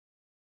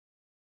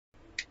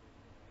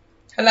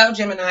Hello,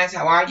 Geminis.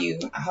 How are you?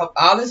 I hope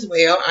all is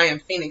well. I am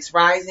Phoenix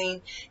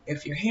Rising.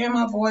 If you're hearing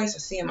my voice or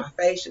seeing my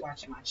face, you're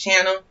watching my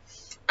channel.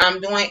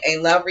 I'm doing a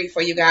love read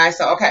for you guys.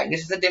 So, okay,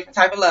 this is a different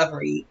type of love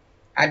read.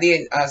 I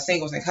did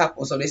singles and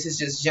couples, so this is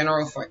just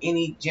general for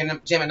any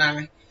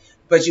Gemini.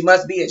 But you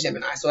must be a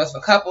Gemini. So it's for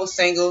couples,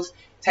 singles.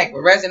 Take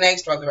what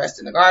resonates, throw the rest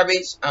in the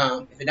garbage.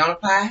 If it don't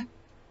apply,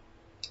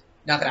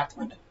 knock it out the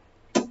window.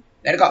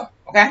 Let it go,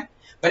 okay?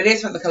 But it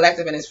is for the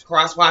collective and it's for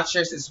cross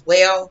watchers as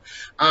well.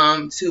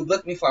 To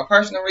book me for a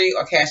personal read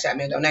or cash out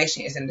me a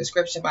donation is in the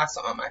description box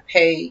or on my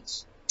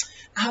page.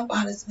 I hope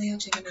all is well,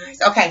 Gemini.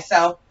 Okay,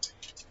 so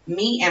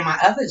me and my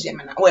other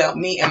Gemini, well,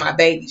 me and my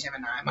baby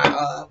Gemini,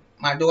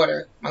 my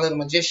daughter, my little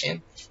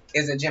magician,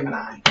 is a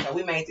Gemini. So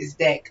we made this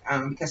deck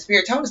because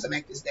Spirit told us to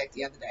make this deck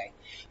the other day.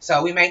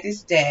 So we made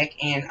this deck,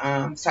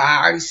 and so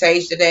I already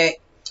saged the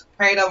deck,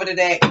 prayed over the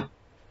deck.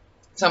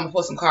 So I'm gonna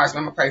pull some cards, but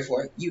I'm gonna pray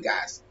for you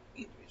guys.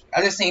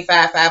 I just seen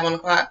 5 on the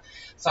clock,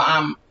 so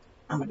I'm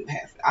gonna do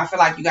half. I feel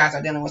like you guys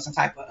are dealing with some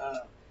type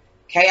of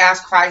chaos,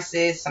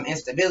 crisis, some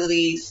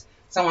instabilities.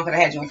 Someone could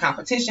have had you in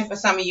competition for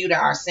some of you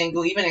that are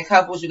single. Even in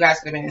couples, you guys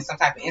could have been in some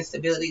type of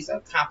instabilities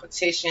or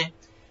competition.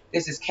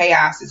 This is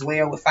chaos as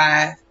well with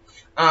 5.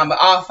 But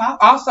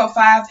also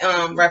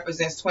 5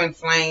 represents twin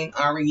flame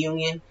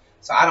reunion.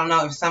 So I don't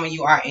know if some of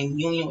you are in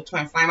union with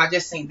twin flame. I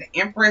just seen the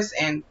Empress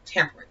and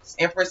Temperance.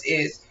 Empress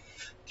is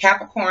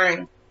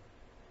Capricorn,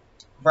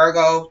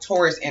 Virgo,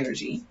 Taurus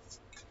energy.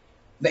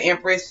 The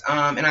Empress,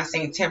 and I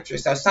seen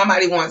Temptress. So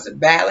somebody wants a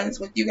balance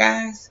with you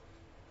guys.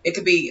 It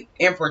could be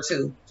Emperor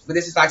too. But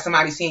this is like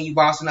somebody seeing you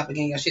bossing up and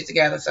getting your shit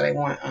together. So they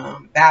want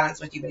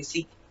balance with you. They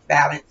seek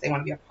balance. They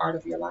want to be a part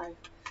of your life.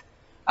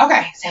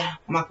 Okay, so I'm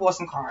going to pull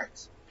some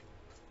cards.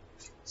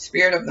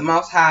 Spirit of the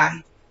Most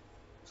High,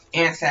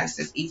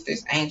 ancestors,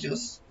 ethers,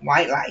 angels,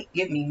 white light.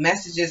 Give me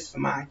messages for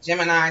my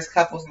Geminis,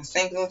 couples, and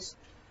singles.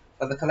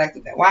 For the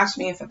collective that watch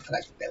me and for the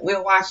collective that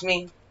will watch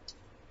me.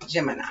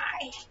 Gemini.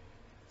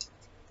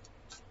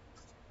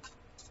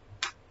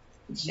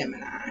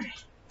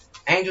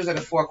 Angels of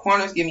the four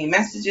corners, give me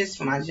messages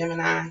for my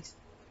Geminis,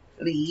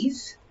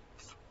 please.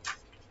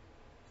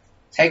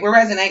 Take what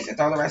resonates and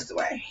throw the rest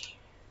away.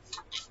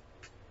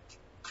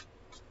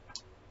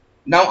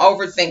 Don't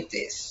overthink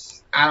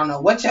this. I don't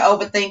know what you're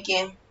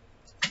overthinking.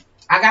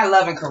 I got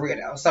love and career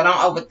though, so don't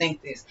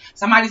overthink this.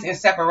 Somebody's in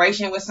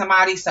separation with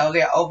somebody, so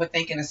they're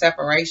overthinking the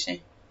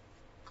separation.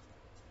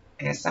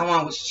 And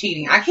someone was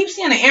cheating. I keep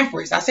seeing the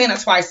Empress. I've seen her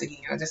twice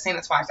again. I just seen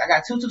her twice. I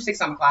got 226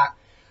 on the clock.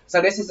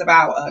 So this is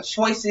about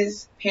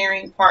choices,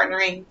 pairing,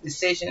 partnering,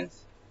 decisions.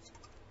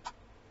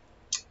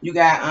 You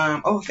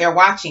got, oh, they're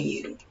watching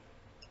you.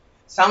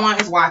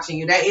 Someone is watching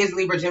you. That is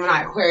Libra,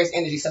 Gemini, Aquarius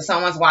energy. So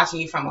someone's watching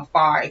you from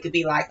afar. It could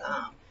be like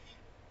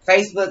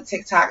Facebook,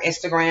 TikTok,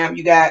 Instagram.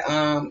 You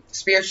got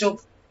spiritual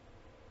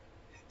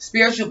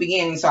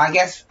beginning. So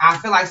I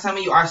feel like some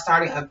of you are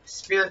starting a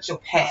spiritual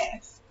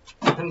path.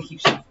 Let me keep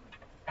shuffling.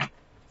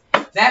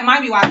 That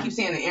might be why I keep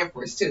saying the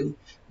Empress too.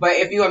 But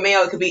if you're a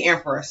male, it could be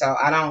Emperor. So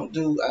I don't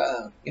do,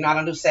 I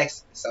don't do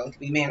sex. So it could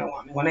be man or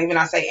woman. When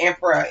I say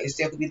Emperor, it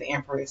still could be the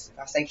Empress. If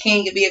I say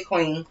King, it'd be a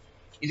Queen.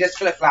 You just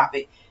flip-flop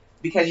it.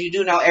 Because you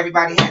do know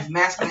everybody has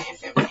masculine and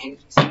feminine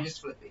energy. So you just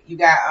flip it. You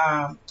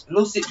got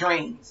lucid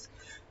dreams.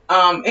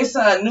 It's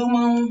a new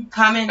moon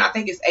coming. I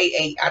think it's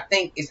 8/8. I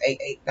think it's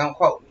 8/8. Don't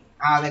quote me.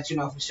 I'll let you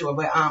know for sure.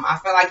 But I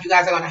feel like you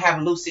guys are going to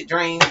have lucid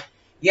dreams.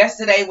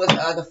 Yesterday was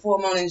the full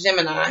moon in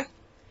Gemini.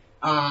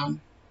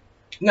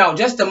 No,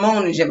 just the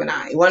moon in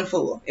Gemini. It wasn't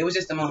full. It was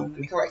just the moon. Let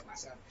me correct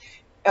myself.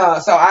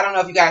 So I don't know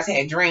if you guys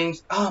had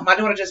dreams. Oh, my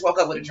daughter just woke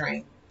up with a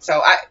dream.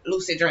 So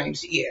lucid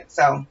dreams. Yeah.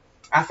 So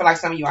I feel like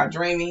some of you are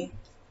dreaming.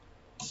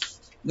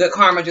 Good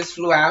karma just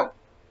flew out.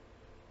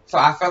 So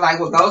I feel like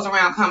what goes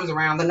around comes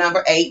around. The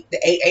number 8, the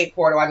 8/8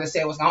 portal I just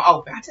said was going to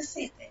open. I just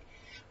said that.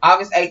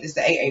 August 8th is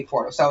the 8/8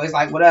 portal. So it's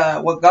like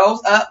what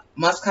goes up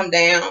must come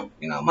down.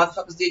 You know,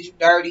 motherfuckers did you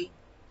dirty.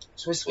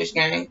 Switch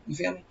game. You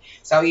feel me?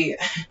 So yeah.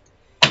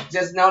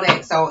 Just know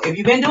that. So if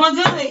you've been doing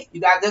good, you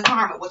got good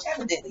karma, which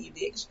evidently you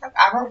did.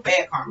 I wrote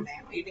bad karma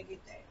down. You didn't get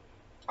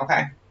that.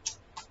 Okay.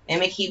 Let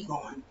me keep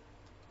going.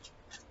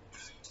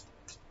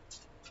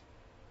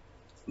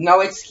 No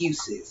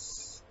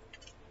excuses.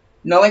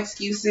 No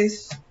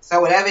excuses.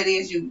 So whatever it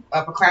is you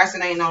are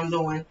procrastinating on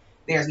doing,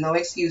 there's no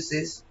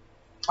excuses.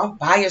 Oh,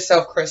 buy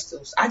yourself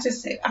crystals. I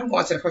just said I'm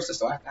going to the crystal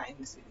store after I end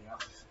this video.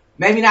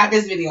 Maybe not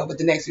this video, but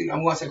the next video.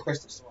 I'm going to the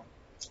crystal store.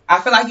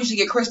 I feel like you should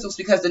get crystals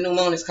because the new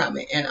moon is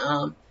coming. And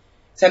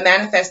to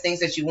manifest things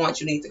that you want,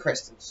 you need the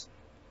crystals.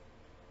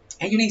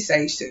 And you need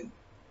sage too.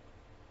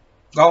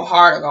 Go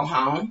hard or go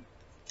home.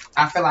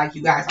 I feel like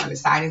you guys are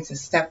deciding to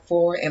step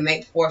forward and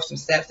make forth some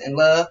steps in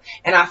love.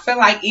 And I feel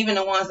like even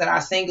the ones that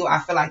are single, I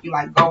feel like you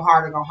like go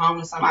hard or go home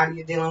to somebody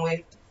you're dealing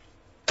with.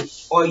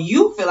 Or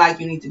you feel like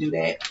you need to do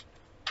that.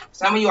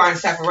 Some of you are in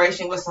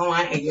separation with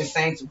someone and you're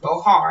saying to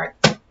go hard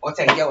or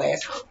take your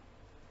ass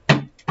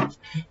home.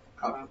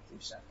 Hold on,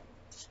 keep shuffling.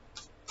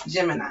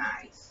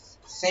 Geminis.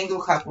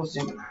 Single couples,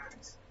 Geminis.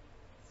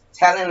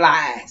 Telling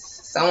lies.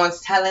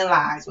 Someone's telling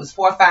lies. Was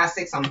 4, 5,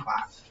 6 on the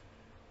clock.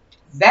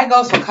 That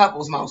goes for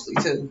couples mostly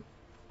too.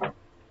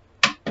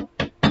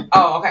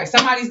 Oh, okay.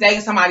 Somebody's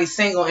dating somebody's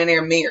single and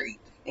they're married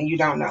and you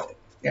don't know it.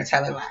 They're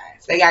telling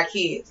lies. They got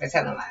kids. They're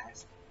telling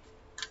lies.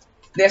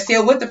 They're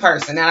still with the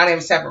person. They're not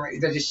even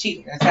separated. They're just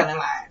cheating. They're telling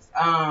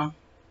lies.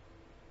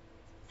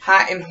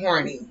 Hot and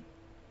horny.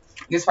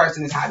 This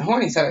person is hot and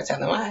horny, so they're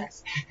telling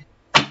lies.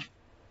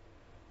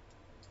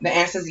 The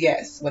answer is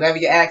yes. Whatever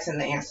you're asking,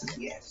 the answer is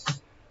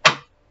yes.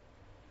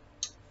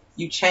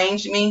 You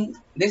changed me.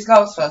 This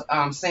goes for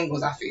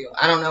singles, I feel.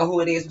 I don't know who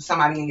it is, but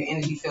somebody in your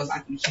energy feels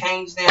like you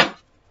changed them.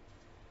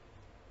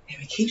 And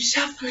we keep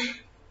shuffling.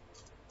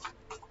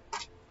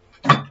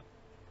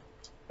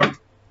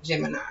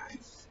 Gemini.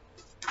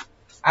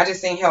 I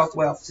just seen health,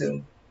 wealth,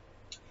 too.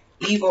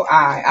 Evil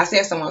eye. I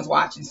said someone's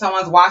watching.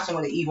 Someone's watching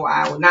with an evil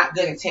eye with not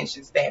good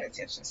intentions, bad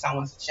intentions.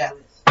 Someone's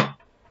jealous.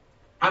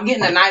 I'm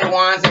getting the Knight of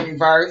Wands in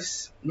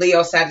reverse.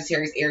 Leo,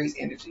 Sagittarius, Aries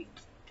energy.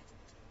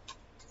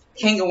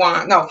 King of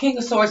Wands. No, King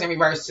of Swords in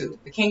reverse too.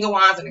 The King of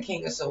Wands and the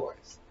King of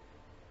Swords.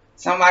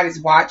 Somebody's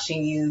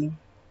watching you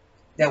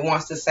that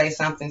wants to say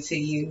something to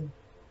you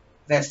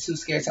that's too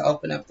scared to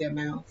open up their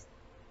mouth.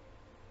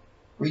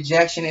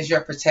 Rejection is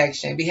your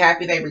protection. Be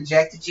happy they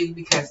rejected you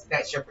because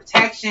that's your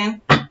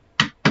protection.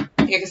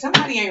 Yeah, because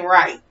somebody ain't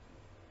right.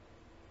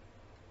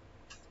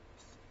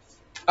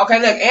 Okay,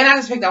 look, and I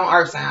just picked on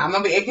Earth sign.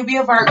 Remember, it could be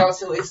a Virgo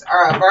too. It's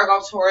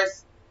Virgo,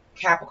 Taurus,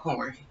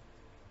 Capricorn.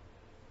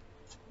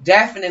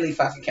 Definitely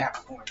fucking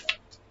Capricorn.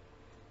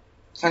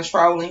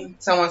 Controlling.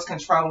 Someone's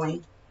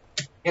controlling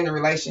in the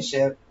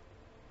relationship.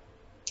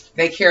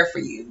 They care for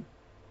you.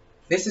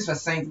 This is for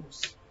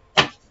singles.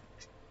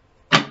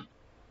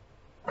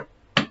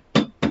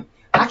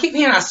 I keep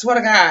hearing I swear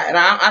to God, and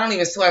I don't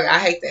even swear. I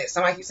hate that.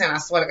 Somebody keeps saying I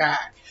swear to God.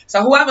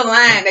 So whoever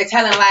lying, they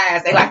telling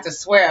lies. They like to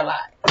swear a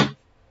lot.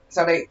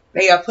 So they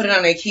put it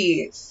on their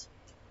kids.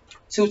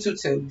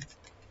 222.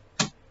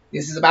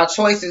 This is about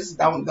choices.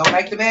 Don't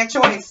make the bad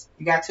choice.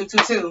 You got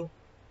 222.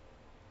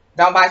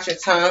 Don't bite your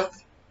tongue.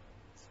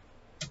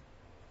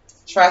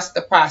 Trust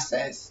the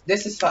process.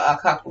 This is for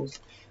couples.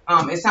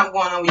 It's something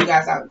going on where you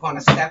guys are going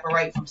to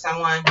separate from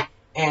someone,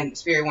 and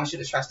Spirit wants you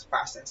to trust the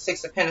process.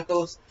 6 of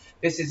Pentacles.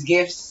 This is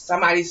gifts.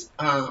 Somebody's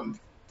child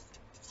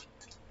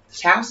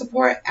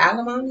support,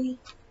 alimony.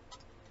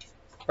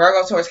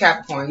 Virgo towards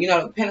Capricorn. You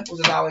know, the Pentacles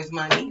is always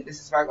money.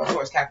 This is Virgo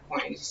towards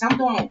Capricorn energy. Something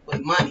going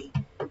with money.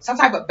 Some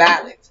type of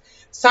balance.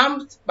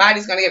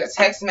 Somebody's going to get a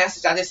text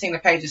message. I just seen the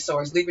Page of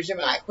Swords. Libra,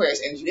 Gemini,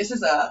 Aquarius energy. This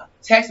is a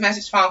text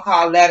message, phone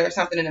call, letter,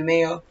 something in the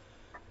mail.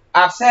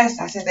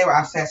 Obsessed. I said they were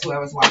obsessed,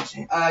 whoever's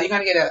watching. You're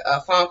going to get a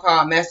phone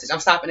call, message. I'm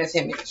stopping at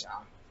 10 minutes,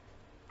 y'all.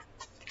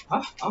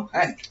 Oh,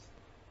 okay.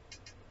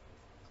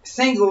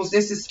 Singles,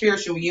 this is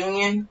spiritual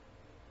union.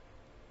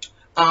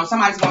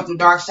 Somebody's going through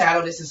dark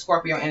shadow. This is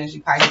Scorpio energy.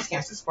 Pisces,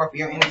 Cancer,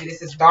 Scorpio energy.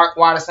 This is dark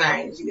water sign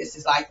energy. This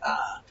is like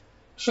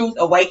truth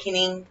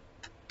awakening.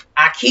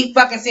 I keep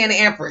fucking seeing the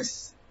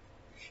Empress.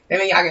 That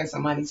means y'all getting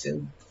some money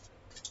too.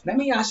 That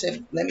means y'all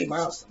should let me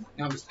borrow some money.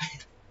 No,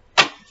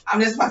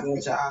 I'm just fucking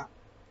with y'all.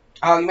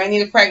 Oh, you may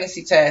need a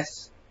pregnancy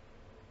test.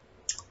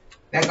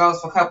 That goes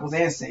for couples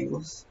and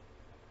singles.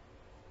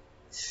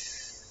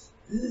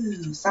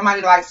 Ooh,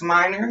 somebody likes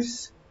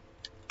minors.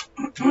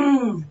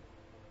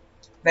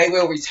 They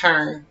will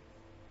return.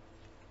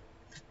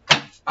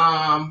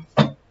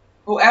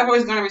 Whoever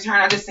is going to return,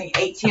 I just think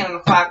 18 on the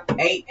clock.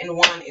 8 and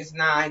 1 is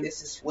 9.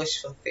 This is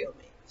wish fulfillment.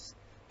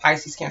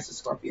 Pisces, Cancer,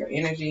 Scorpio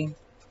energy.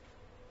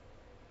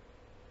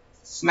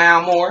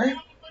 Smile more.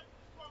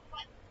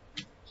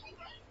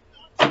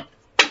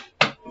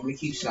 Let me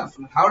keep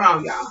shuffling. Hold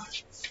on, y'all.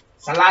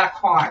 It's a lot of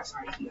cards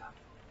right here.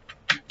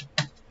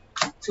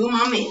 2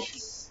 more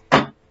minutes.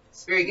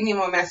 Spirit, give me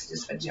more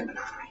messages for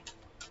Gemini.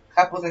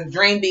 Couples and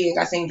dream big.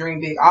 I seen dream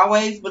big.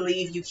 Always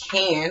believe you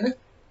can.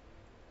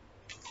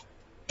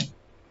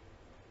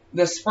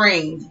 The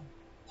spring.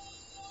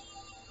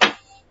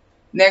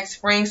 Next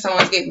spring,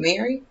 someone's getting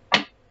married.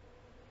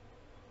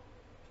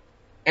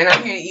 And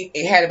I'm hearing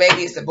you had a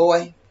baby. It's a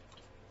boy.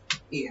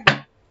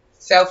 Yeah.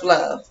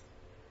 Self-love.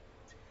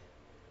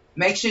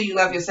 Make sure you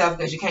love yourself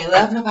because you can't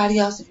love nobody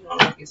else if you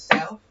don't love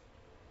yourself.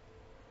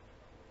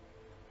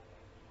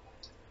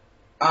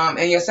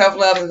 And your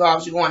self-love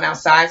involves you going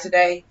outside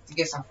today to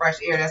get some fresh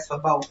air. That's for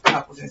both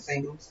couples and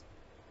singles.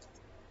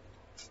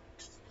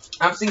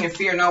 I'm seeing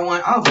fear no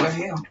one. Oh, well,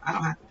 hell, I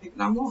don't have to pick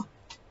no more.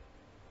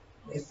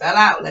 It fell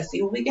out. Let's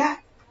see what we got.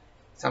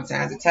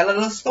 Sometimes it tell a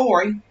little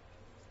story.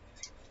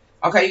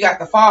 Okay, you got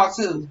the fall,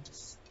 too.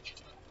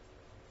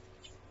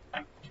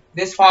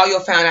 This fall, you'll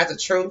find out the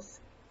truth.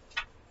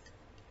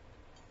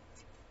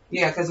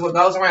 Yeah, because what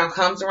goes around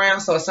comes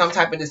around. So it's some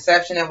type of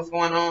deception that was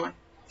going on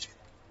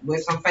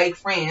with some fake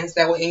friends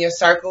that were in your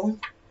circle.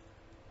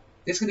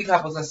 This could be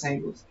couples or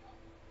singles.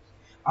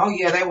 Oh,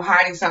 yeah, they were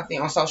hiding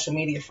something on social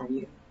media from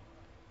you.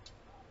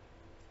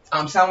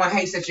 Someone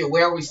hates that you're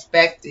well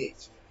respected.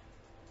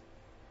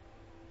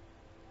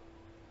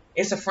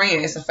 It's a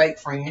friend. It's a fake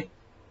friend.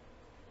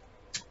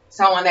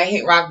 Someone that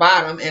hit rock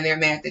bottom and they're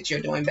mad that you're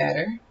doing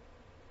better.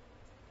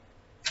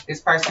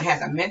 This person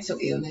has a mental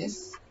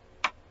illness.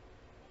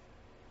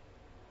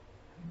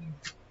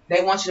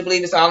 They want you to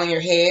believe it's all in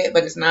your head,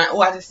 but it's not. Oh,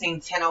 I just seen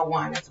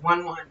 1001. That's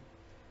 1-1.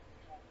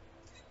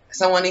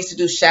 Someone needs to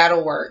do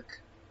shadow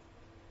work.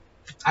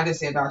 I just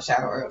said dark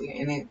shadow earlier.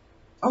 And then,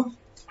 oh,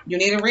 you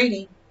need a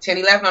reading.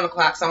 1011 on the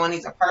clock. Someone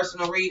needs a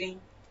personal reading.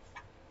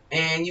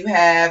 And you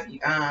have,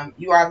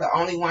 you are the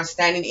only one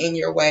standing in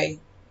your way,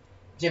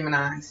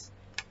 Geminis.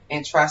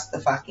 And trust the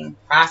fucking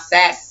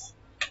process.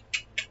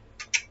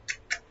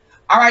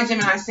 All right,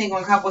 Gemini single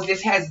and couples,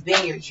 this has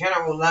been your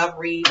general love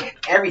read and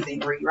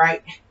everything read,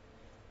 right?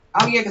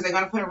 Oh, yeah, because they're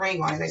going to put a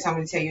ring on it. They told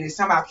me to tell you this.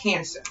 Something about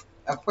Cancer,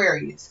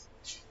 Aquarius.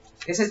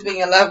 This has been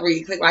your love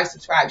read. Click like,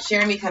 subscribe,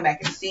 share me. Come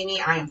back and see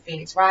me. I am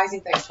Phoenix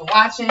Rising. Thanks for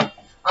watching.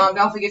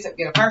 Don't forget to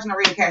get a personal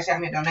reading. Cash out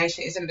me a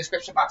donation. It's in the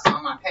description box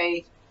on my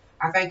page.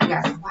 I thank you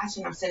guys for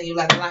watching. I'm sending you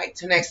love and light.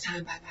 Till next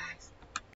time. Bye, guys.